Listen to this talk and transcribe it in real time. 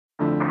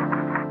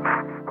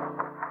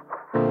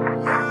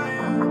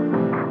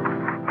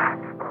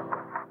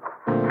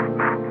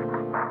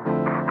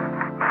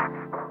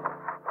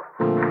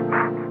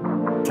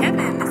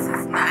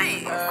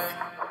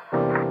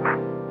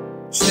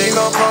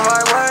gon' come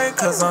my way,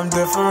 cause I'm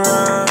different.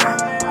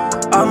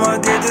 I'ma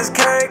get this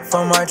cake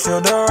for my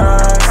children.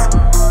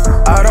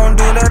 I don't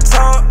do that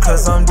talk,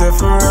 cause I'm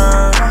different.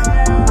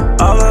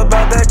 All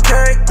about that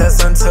cake,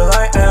 that's until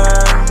I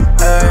am.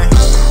 Ay.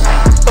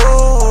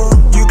 Ooh,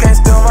 you can't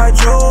steal my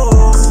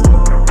jewels.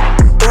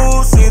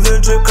 Ooh, see the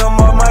drip come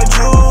off my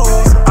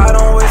jewels. I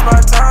don't waste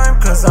my time,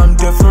 cause I'm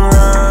different.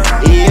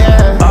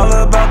 Yeah. All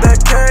about that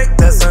cake,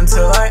 that's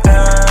until I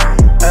am.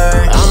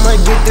 Ay.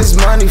 I'ma get this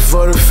money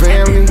for the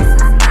family.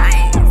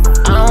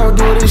 I don't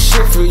do this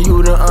shit for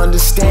you to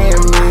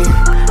understand me.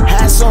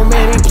 Had so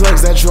many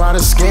plugs that try to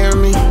scare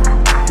me.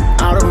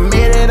 I done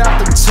made it out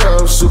the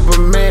tub,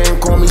 Superman,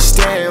 call me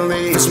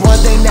Stanley. There's one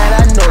thing that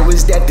I know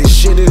is that this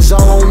shit is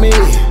all on me.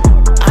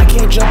 I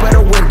can't jump out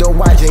a window,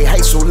 YJ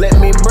height, so let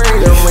me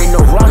breathe. There ain't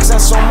no rocks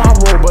that's on my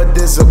road, but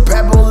there's a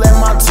pebble in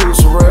my tooth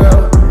for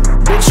real.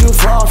 Bitch, you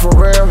fall for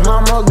real,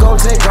 I'ma go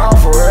take off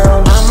for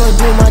real. I'ma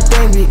do my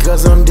thing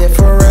because I'm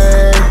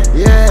different.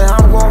 Yeah,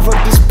 I'm gon'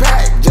 flip this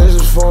pack just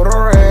for the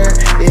rent.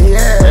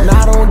 Yeah, and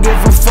I don't give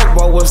a fuck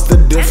about what's the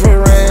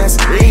difference.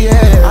 Yeah,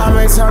 I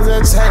make times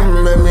that take me,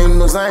 make me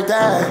moves like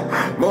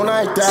that, move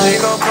like that. She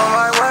gon' come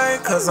my way,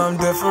 cause I'm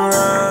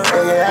different.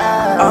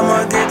 Yeah,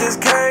 I'ma get this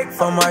cake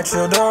for my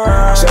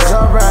children. shut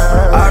your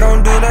mouth. I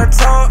don't do that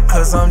talk,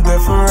 cause I'm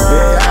different.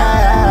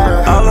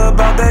 Yeah, All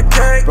about that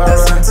cake,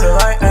 that's until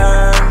I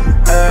am.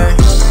 Ay.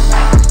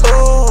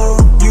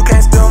 Ooh, you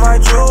can't steal my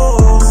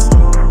jewels.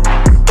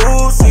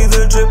 Ooh, see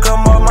the drip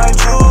come off my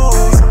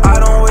jewels. I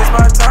don't waste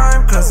my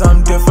time, cause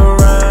I'm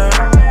different.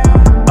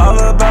 All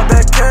about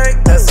that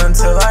cake, that's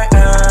until I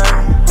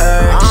am.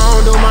 Ay. I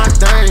don't do my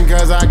thing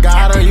cause I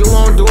got her, you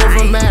won't do it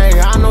for me.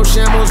 I know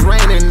shambles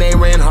raining, they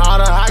rain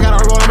harder. I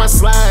gotta roll my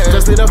slave,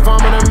 just leave the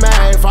farm in the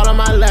May. Follow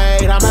my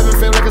lane, I'm having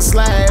feel like a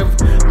slave.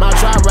 My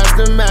tribe rest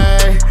in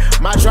me,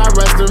 my tribe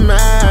rest in me.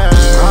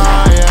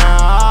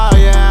 Oh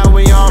yeah,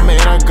 we all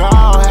made a go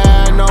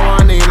ahead. No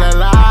one need a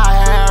lie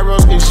here,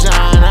 rose can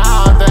shine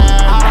out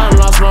there. I done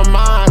lost my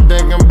mind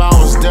thinking about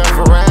what's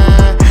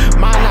different.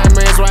 My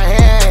nightmares right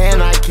here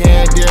and I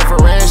can't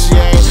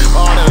differentiate.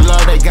 All the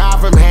love they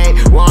got from hate,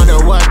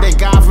 wonder what they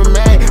got from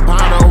me.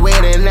 Pound of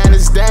weed and that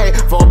is day,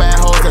 4 bad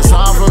hoes, that's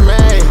all for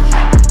me.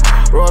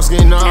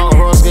 Roski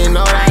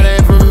know that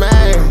ain't for me.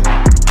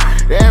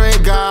 There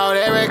we go,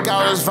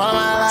 just follow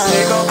my life.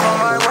 She gon' come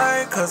my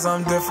way, cause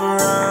I'm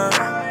different.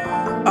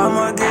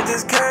 I'ma get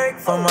this cake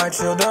for my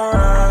children.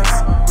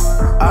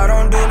 I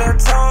don't do that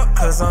talk,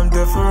 cause I'm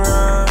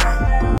different.